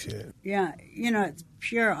horrible shit. Yeah, you know, it's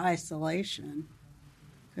pure isolation.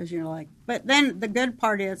 Because you're like, but then the good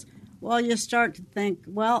part is, well, you start to think,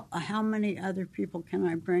 well, how many other people can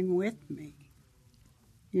I bring with me?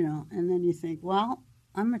 You know, and then you think, well,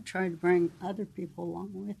 I'm going to try to bring other people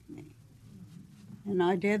along with me. And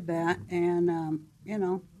I did that, and, you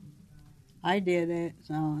know, I did it.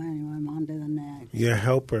 So anyway, I'm on to the next. You're a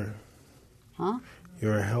helper. Huh?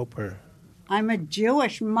 You're a helper. I'm a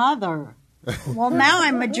Jewish mother. Well, now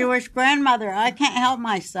I'm a Jewish grandmother. I can't help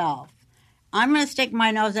myself. I'm going to stick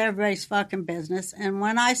my nose in everybody's fucking business, and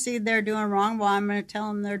when I see they're doing wrong, well, I'm going to tell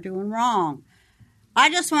them they're doing wrong. I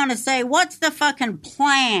just want to say, what's the fucking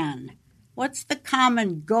plan? What's the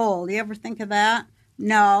common goal? You ever think of that?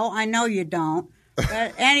 No, I know you don't.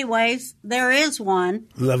 But anyways, there is one.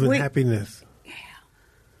 Love and happiness. Yeah.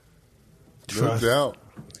 Trust. No doubt.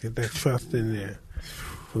 Get that trust in there.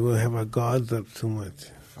 We won't have our guards up too much.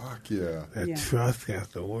 Fuck yeah. That trust has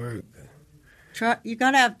to work. You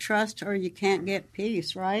got to have trust or you can't get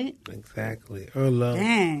peace, right? Exactly. Or love.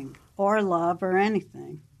 Dang. Or love or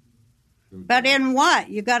anything. But in what?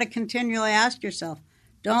 You got to continually ask yourself.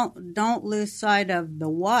 Don't lose sight of the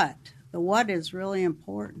what. The what is really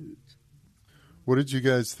important. What did you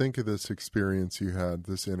guys think of this experience you had,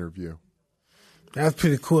 this interview? That was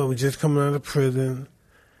pretty cool. I was just coming out of prison.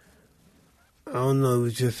 I don't know. It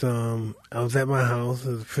was just, I was at my house.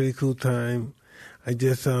 It was a pretty cool time. I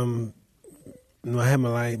just, I had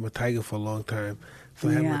my tiger for a long time. So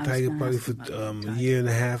I had my tiger probably for a year and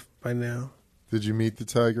a half by now. Did you meet the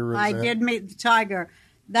tiger, Roseanne? I did meet the tiger.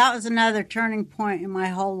 That was another turning point in my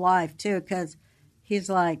whole life, too, because he's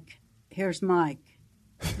like, here's Mike.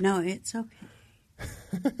 No, it's okay.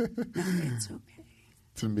 No, it's okay.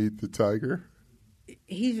 To meet the tiger?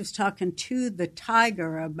 He was talking to the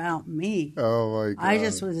tiger about me. Oh, my God. I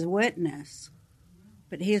just was a witness.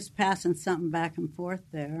 But he was passing something back and forth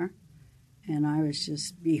there, and I was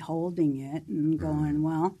just beholding it and going,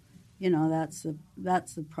 well, you know, that's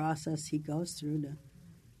the process he goes through.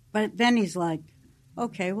 But then he's like,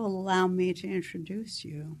 okay, well, allow me to introduce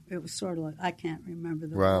you. It was sort of like, I can't remember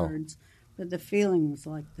the words, but the feeling was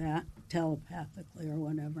like that, telepathically or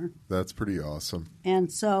whatever. That's pretty awesome.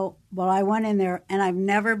 And so, well, I went in there, and I've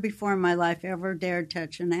never before in my life ever dared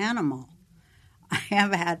touch an animal. I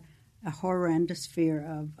have had a horrendous fear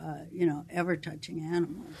of, ever touching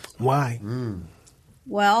animals. Why?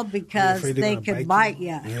 Well, because they could bite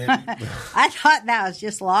you. Yeah. I thought that was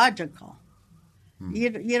just logical. You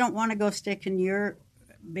don't want to go sticking your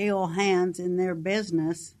big old hands in their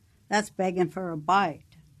business. That's begging for a bite.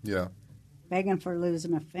 Yeah. Begging for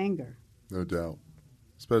losing a finger. No doubt.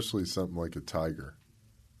 Especially something like a tiger.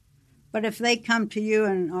 But if they come to you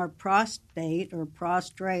and are prostrate or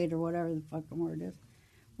whatever the fucking word is,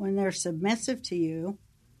 when they're submissive to you,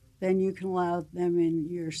 then you can allow them in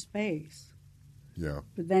your space. Yeah.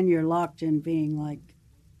 But then you're locked in being like,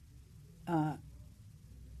 a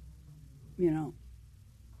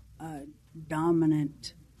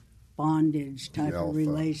dominant bondage type of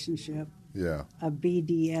relationship. Yeah. A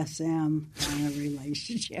BDSM kind of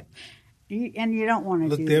relationship. And you don't want to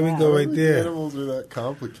do that. Look, there we go right there. Animals are that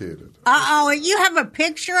complicated. You have a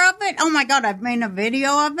picture of it? Oh, my God, I've made a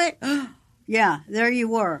video of it? Yeah, there you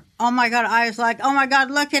were. Oh, my God, I was like, oh, my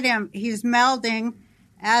God, look at him. He's melding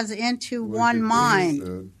as into one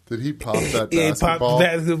mind. Did he pop that basketball? Yeah, he popped the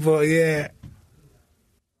basketball, yeah.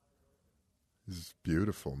 He's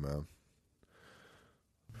beautiful, man.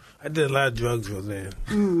 I did a lot of drugs, Roseanne.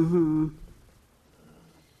 Mm-hmm.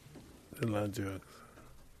 Did a lot of drugs.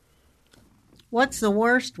 What's the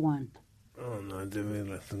worst one? Oh, no, I did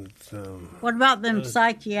really some... What about them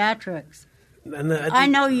psychiatrics? I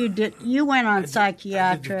know you did. You went on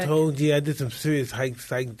psychiatric. I did some serious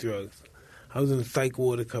psych drugs. I was in the psych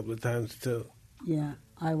ward a couple of times, too. Yeah,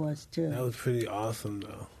 I was, too. That was pretty awesome,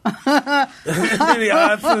 though. Pretty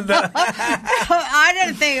awesome, though. I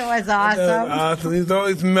didn't think it was awesome. Awesome. He was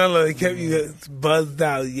always mellow. He kept you buzzed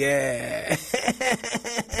out. Yeah.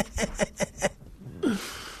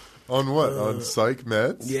 On what? On psych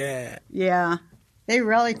meds? Yeah. Yeah. They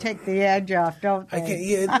really take the edge off, don't they?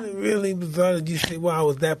 It's really bizarre that you say, well, I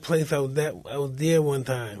was that place, I was there one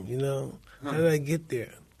time, you know? How did I get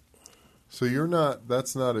there? So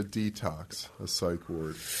that's not a detox, a psych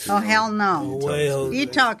ward. Oh, hell no.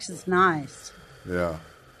 Detox is nice. Yeah.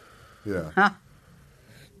 Yeah. Huh?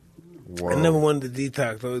 Whoa. I never wanted to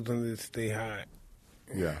detox. I always wanted to stay high.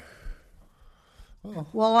 Yeah.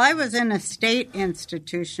 Well, I was in a state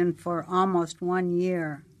institution for almost 1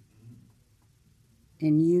 year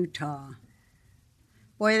in Utah.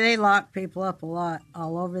 Boy, they lock people up a lot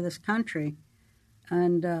all over this country.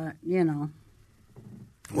 And,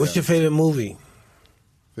 What's your favorite movie?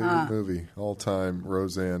 Favorite movie, all time,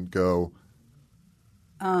 Roseanne, go.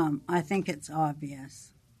 I think it's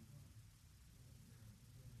obvious.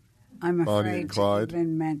 I'm afraid to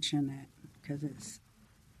even mention it because it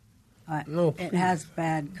has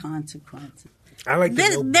bad consequences. I like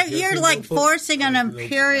You're like forcing an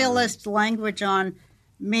imperialist language on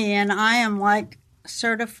me, and I am like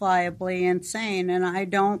certifiably insane, and I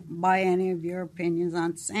don't buy any of your opinions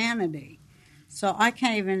on sanity. So I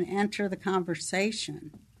can't even enter the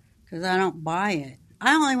conversation because I don't buy it.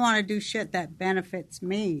 I only want to do shit that benefits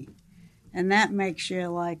me, and that makes you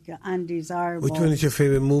like undesirable. Which one is your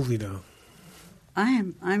favorite movie, though?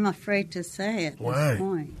 I'm afraid to say at this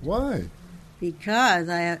point. Why? Because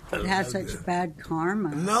it has such bad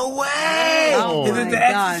karma. No way! Oh is it my The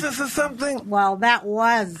God. Exorcist or something? Well, that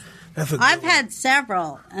was. I've had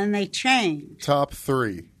several, and they changed. Top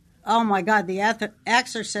 3. Oh my God, The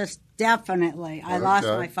Exorcist, definitely. I lost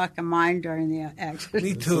my fucking mind during The Exorcist.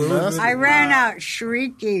 Me too. I ran out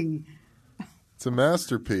shrieking. It's a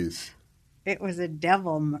masterpiece. It was a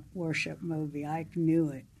devil worship movie. I knew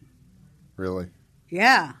it. Really?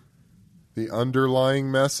 Yeah. The underlying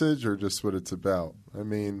message or just what it's about? I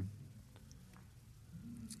mean,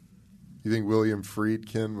 you think William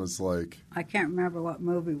Friedkin was like... I can't remember what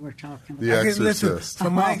movie we're talking about. The Exorcist. Listen,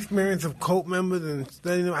 from my experience of cult members and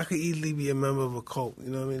studying them, I could easily be a member of a cult.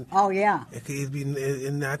 You know what I mean? Oh, yeah. It could easily be,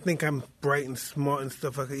 and I think I'm bright and smart and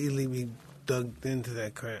stuff. I could easily be dug into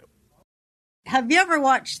that crap. Have you ever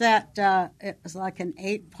watched that? It was like an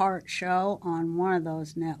 8-part show on one of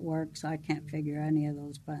those networks. I can't figure any of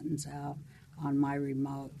those buttons out on my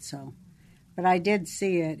remote. But I did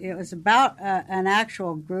see it. It was about an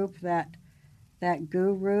actual group that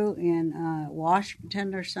guru in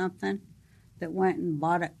Washington or something that went and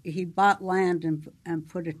bought it. He bought land and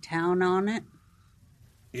put a town on it.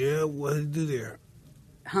 Yeah, what did he do there?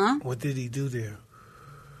 Huh? What did he do there?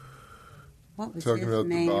 What was Talking his about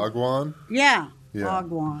name? the Bhagwan? Yeah, Yeah.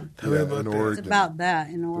 Bhagwan. Tell me about in that. Oregon. It's about that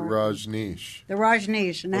in The Oregon. Rajneesh. The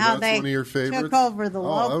Rajneesh and Oh, how that's they one of your favorites? took over the that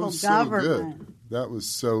local was government. So good. That was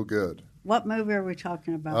so good. What movie are we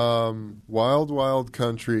talking about? Wild Wild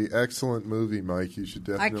Country. Excellent movie, Mike. You should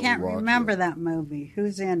I definitely can't watch remember it. that movie.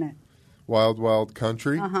 Who's in it? Wild Wild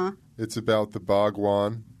Country. Uh-huh. It's about the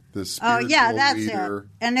Bhagwan, the Oh, spiritual yeah, that's leader.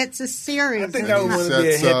 it. And it's a series. I think It's I would not- want to be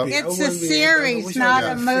a sets up- hippie. It's I a wanna be series, wish I not was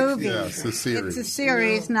a in movie. Yeah, it's a series. It's a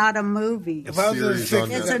series, not a movie. If I was in the Series on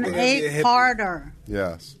 60s, It's I an think I'd be a hippie. 8-parter.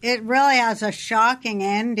 Yes. It really has a shocking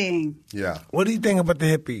ending. Yeah. What do you think about the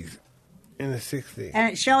hippies in the 60s?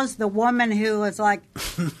 And it shows the woman who was like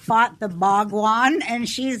fought the Bhagwan, and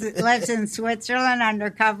she lives in Switzerland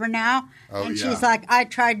undercover now. Oh, and yeah. she's like, I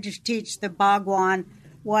tried to teach the Bhagwan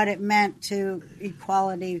what it meant to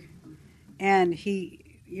equality, and he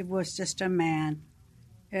was just a man.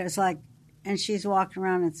 It was like, and she's walking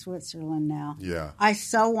around in Switzerland now. Yeah. I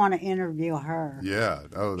so want to interview her. Yeah.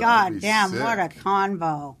 Oh, that God would be damn, sick. what a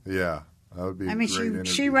convo. Yeah. That would be I mean, a great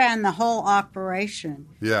interview. she ran the whole operation.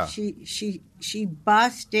 Yeah. She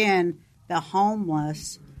bussed in the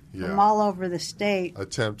homeless Yeah. from all over the state,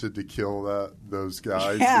 Attempted to kill those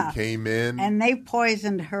guys Yeah. who came in. and they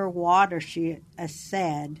poisoned her water. She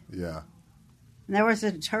said, Yeah. and there was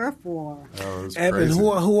a turf war. Oh, it was Evan, crazy.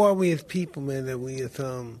 who are we as people, man? That we as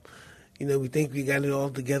we think we got it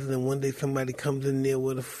all together, and one day somebody comes in there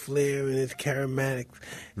with a flare and it's charismatics,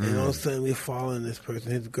 and all of a sudden we're following this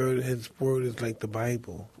person. His word is like the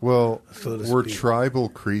Bible. Well, so to we're speak. tribal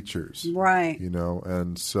creatures, Right.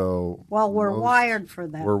 and so... Well, we're wired for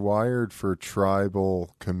that. We're wired for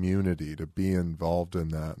tribal community, to be involved in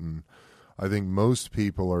that. And I think most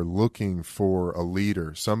people are looking for a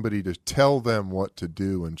leader, somebody to tell them what to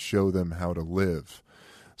do and show them how to live.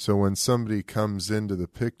 So when somebody comes into the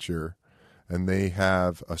picture and they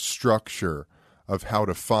have a structure of how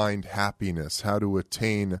to find happiness, how to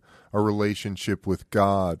attain a relationship with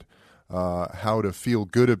God, how to feel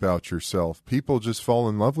good about yourself, people just fall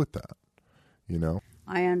in love with that,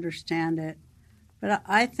 I understand it, but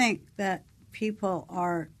I think that people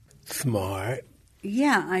are. Smart,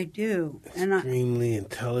 Yeah, I do, and extremely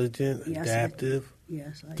intelligent, Yes, I do. adaptive.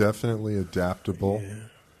 yes, I Definitely adaptable. Yeah.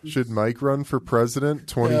 Should Mike run for president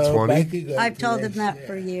No, 2020? Mikey got I've to told him that shit.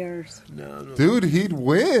 for years. No. Dude, he'd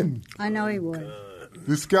win. I know he would.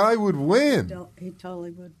 This guy would win. He totally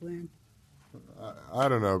would win. I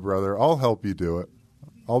don't know, brother. I'll help you do it.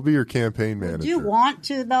 I'll be your campaign manager. Would you want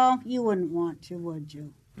to, though? You wouldn't want to, would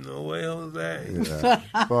you? No way, Jose. Yeah.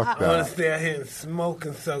 Fuck I want to that. stay out here and smoke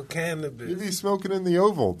and sell You'd cannabis. be smoking in the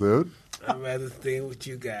Oval, dude. I'd rather stay with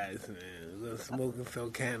you guys, man. We're gonna smoke and sell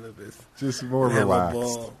cannabis. Just more Have a relaxed.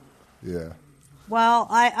 ball. Yeah. Well,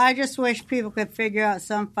 I just wish people could figure out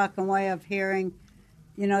some fucking way of hearing,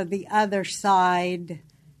 the other side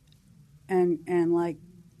and like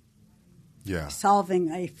Yeah. solving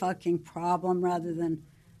a fucking problem rather than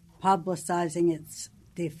publicizing its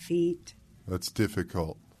defeat. That's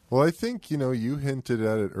difficult. Well, I think, you hinted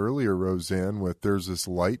at it earlier, Roseanne, with there's this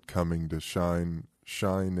light coming to shine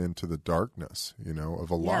into the darkness,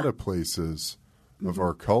 of a lot of places of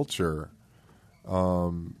our culture.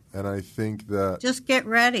 And I think that... Just get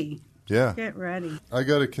ready. Yeah. Get ready. I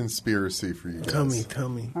got a conspiracy for you guys. Tell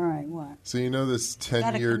me. All right, what? So this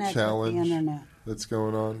 10-year challenge with the internet. that's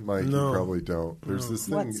going on? Mike, No. you probably don't. There's this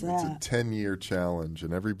thing, What's it's a that? 10-year challenge,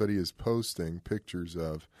 and everybody is posting pictures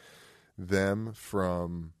of them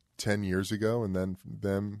from 10 years ago and then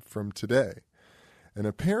them from today. And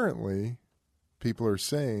apparently, people are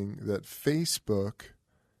saying that Facebook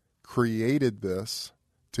created this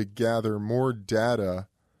to gather more data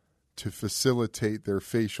to facilitate their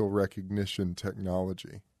facial recognition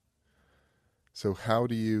technology. So how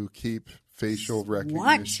do you keep facial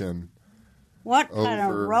recognition? What kind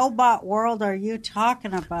of robot world are you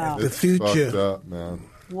talking about? The future. Fucked up, man.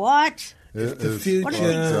 What? The is future. What fucked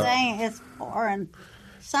are you up. saying? It's foreign.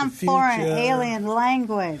 Some The foreign future. alien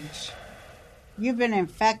language. You've been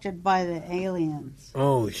infected by the aliens.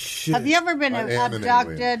 Oh shit! Have you ever been I am an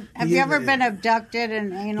abducted? alien. Have He you is ever an been alien. abducted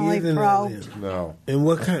and He anally is an probed? alien. No, And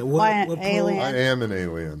what kind? What, By an what probe? alien. I am an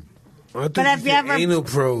alien. I thought But have said you ever- anal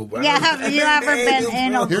probe? Yeah, have you ever been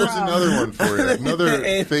anal Here's probe? another one for you. Another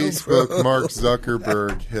Anal Facebook probe. Mark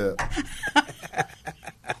Zuckerberg hit.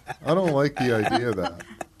 I don't like the idea of that.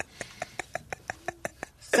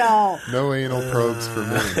 So, No anal probes for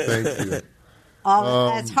me. Thank you.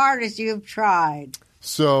 as hard as you've tried,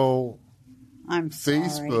 So I'm sorry.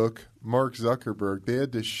 Facebook, Mark Zuckerberg, they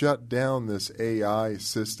had to shut down this AI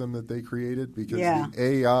system that they created because the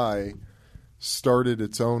AI started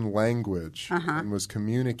its own language and was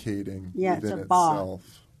communicating Yeah, it's within a bot.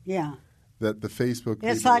 itself. Yeah. That the Facebook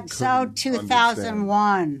It's people like so couldn't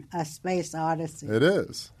 2001, A Space Odyssey. understand. It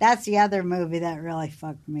is. That's the other movie that really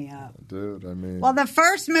fucked me up. Dude, I mean... Well, the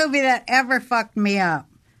first movie that ever fucked me up,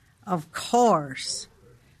 of course,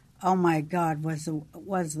 oh my God, was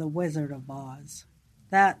the Wizard of Oz.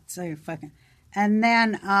 That's a fucking... And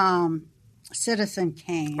then Citizen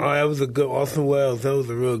Kane. Oh, that was a good Orson Welles. That was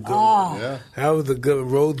a real good Oh. one. yeah, That was a good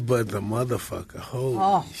Rosebud, the motherfucker.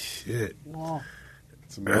 Holy shit. Whoa.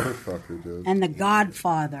 it's a motherfucker, dude. And The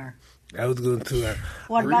Godfather. That was good too.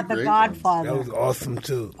 What Three about The great Godfather? That was awesome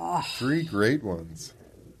too. 3 great ones.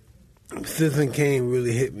 Citizen Kane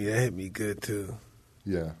really hit me. That hit me good too.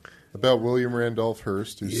 Yeah. About William Randolph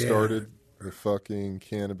Hearst, who Yeah. started the fucking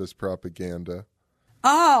cannabis propaganda.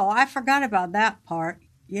 Oh, I forgot about that part.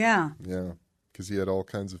 Yeah. Yeah. Because he had all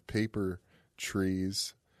kinds of paper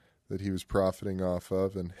trees that he was profiting off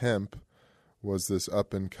of, and hemp was this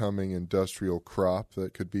up-and-coming industrial crop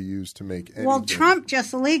that could be used to make anything. Well, Trump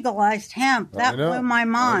just legalized hemp. That I know. blew my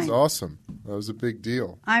That mind. was awesome. That was a big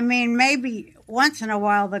deal. I mean, maybe once in a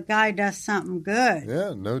while the guy does something good.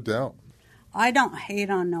 Yeah, no doubt. I don't hate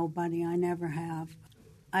on nobody. I never have.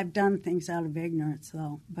 I've done things out of ignorance,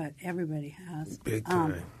 though, but everybody has. Big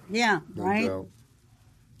time. Yeah, No right? doubt.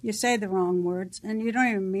 You say the wrong words, and you don't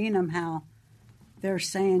even mean them how they're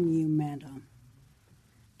saying you meant them.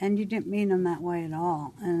 And you didn't mean them that way at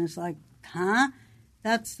all. And it's like, huh?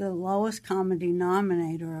 That's the lowest common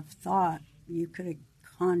denominator of thought you could have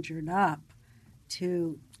conjured up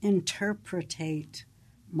to interpretate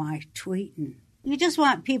my tweeting. You just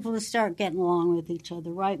want people to start getting along with each other,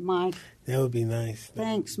 right, Mike? That would be nice.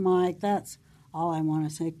 Thanks, Mike. That's all I want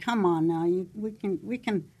to say. Come on now,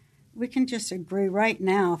 we can just agree right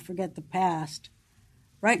now. Forget the past.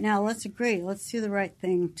 Right now, let's agree. Let's do the right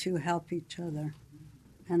thing to help each other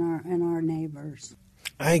and our neighbors.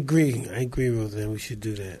 I agree, Roseanne. We should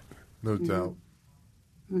do that. No doubt.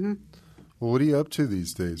 Mm-hmm. Well, what are you up to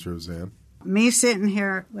these days, Roseanne? Me sitting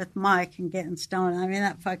here with Mike and getting stoned. I mean,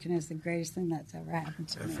 that fucking is the greatest thing that's ever happened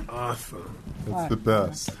to me. Awesome. That's the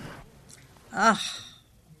best. Ugh.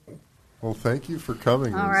 Well, thank you for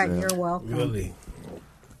coming, All right, Roseanne. you're welcome. Really.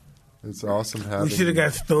 It's awesome having We should have you.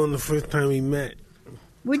 got stoned the first time we met.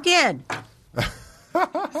 We did.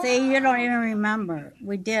 See, you don't even remember.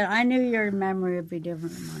 We did. I knew your memory would be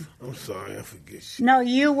different than mine. I'm sorry, I forget shit. No,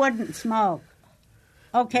 you wouldn't smoke.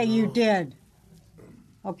 Okay, you did.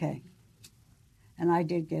 Okay. And I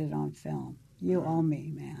did get it on film. You owe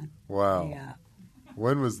me, man. Wow. Yeah.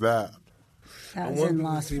 When was that? That I was want in people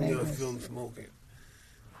to Las see me on Vegas. film smoking.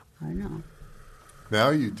 I know. Now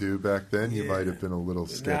you do. Back then, you Yeah. might have been a little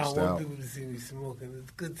But now I sketched want out. people to see me smoking.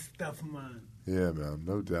 It's good stuff, man. Yeah, man.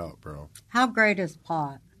 No doubt, bro. How great is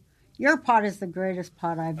pot? Your pot is the greatest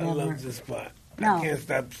pot I've I ever. love this spot. No. I can't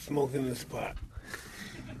stop smoking this spot.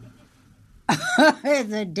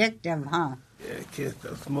 It's addictive, huh? Yeah, I can't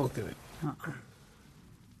stop smoking it.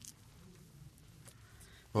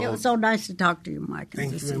 It was so nice to talk to you, Mike.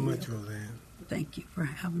 Thank you Good to very see much, Roseanne. Thank you for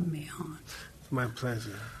having me on. It's my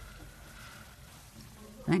pleasure.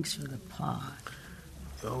 Thanks for the pod.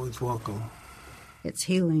 You're always welcome. It's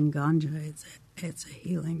healing ganja. It's a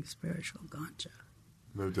healing spiritual ganja.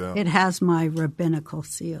 No doubt. It has my rabbinical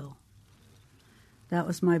seal. That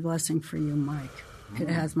was my blessing for you, Mike. It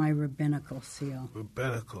has my rabbinical seal.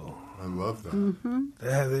 Rabbinical. I love that. Mm-hmm.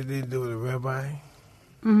 That has anything to do with a rabbi?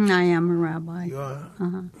 I am a rabbi. You are?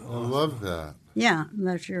 Uh-huh. I love that. Yeah,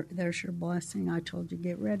 there's your blessing. I told you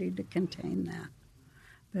get ready to contain that.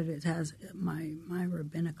 But it has my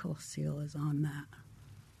rabbinical seal is on that.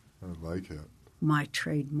 I like it. My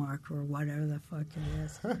trademark or whatever the fuck it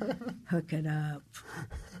is. Hook it up.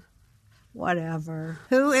 Whatever.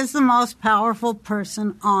 Who is the most powerful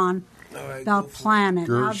person on the planet?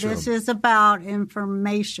 Now, this is about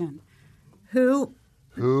information. Who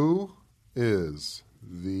is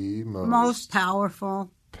the most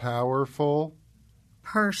powerful person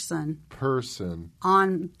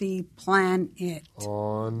on the planet?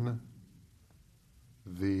 On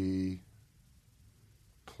the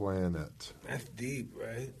planet. That's deep,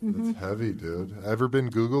 right? That's heavy, dude. Ever been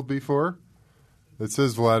Googled before? It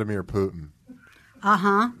says Vladimir Putin.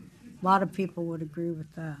 Uh-huh. A lot of people would agree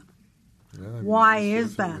with that. Yeah, I mean, Why he's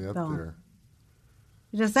is that, definitely up though? there.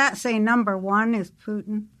 Does that say number one is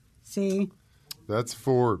Putin? See? That's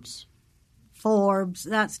Forbes. Forbes.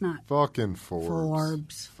 That's not Fucking Forbes.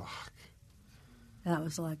 Forbes. Fuck. That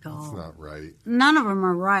was like all... That's not right. None of them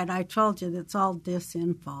are right. I told you that's all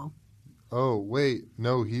disinfo. Oh, wait.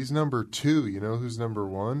 No, he's number 2. You know who's number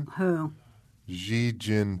 1? Who? Xi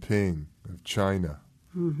Jinping of China.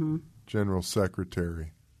 Mm-hmm. General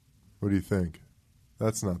Secretary. What do you think?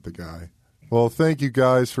 That's not the guy. Well, thank you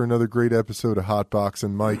guys for another great episode of Hotbox.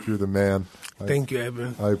 And Mike, you're the man. Thank you,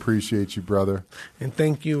 Evan. I appreciate you, brother. And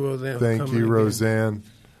thank you, Roseanne. Thank you, Roseanne.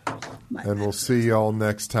 And we'll see y'all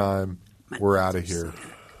next time. We're out of here.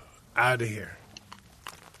 Out of here.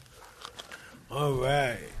 All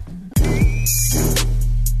right.